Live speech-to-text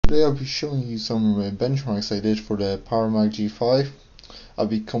Today I'll be showing you some benchmarks I did for the PowerMac G5. I'll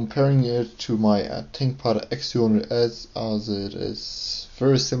be comparing it to my ThinkPad X200S as it is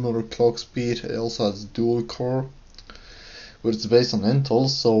very similar clock speed. It also has dual core, but it's based on Intel,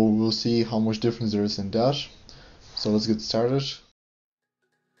 so we'll see how much difference there is in that. So let's get started.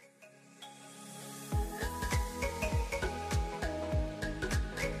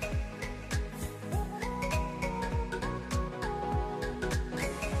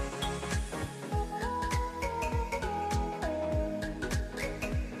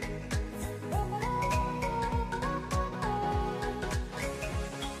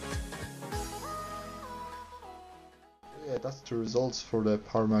 Yeah, that's the results for the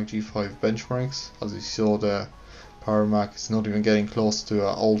PowerMac G5 benchmarks. As you saw, the PowerMac is not even getting close to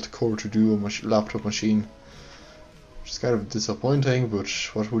an old Core 2 Duo laptop machine, which is kind of disappointing, but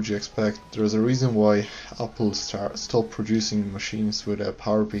what would you expect? There's a reason why Apple stopped producing machines with a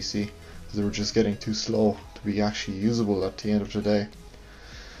PowerPC, because they were just getting too slow to be actually usable at the end of the day.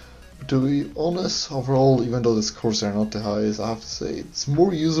 But to be honest, overall, even though the scores are not the highest, I have to say it's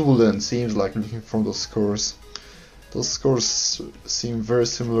more usable than it seems like looking from those scores. Those scores seem very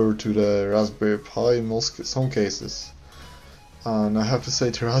similar to the Raspberry Pi in some cases, and I have to say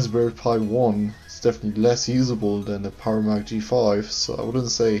the Raspberry Pi 1 is definitely less usable than the PowerMac G5, so I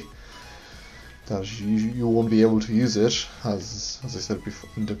wouldn't say that you won't be able to use it. As I said before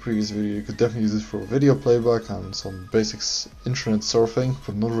in the previous video, you could definitely use it for video playback and some basic internet surfing,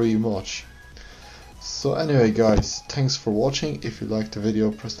 but not really much. So anyway guys, thanks for watching. If you liked the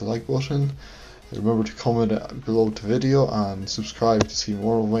video, press the like button. Remember to comment below the video and subscribe to see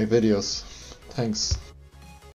more of my videos. Thanks.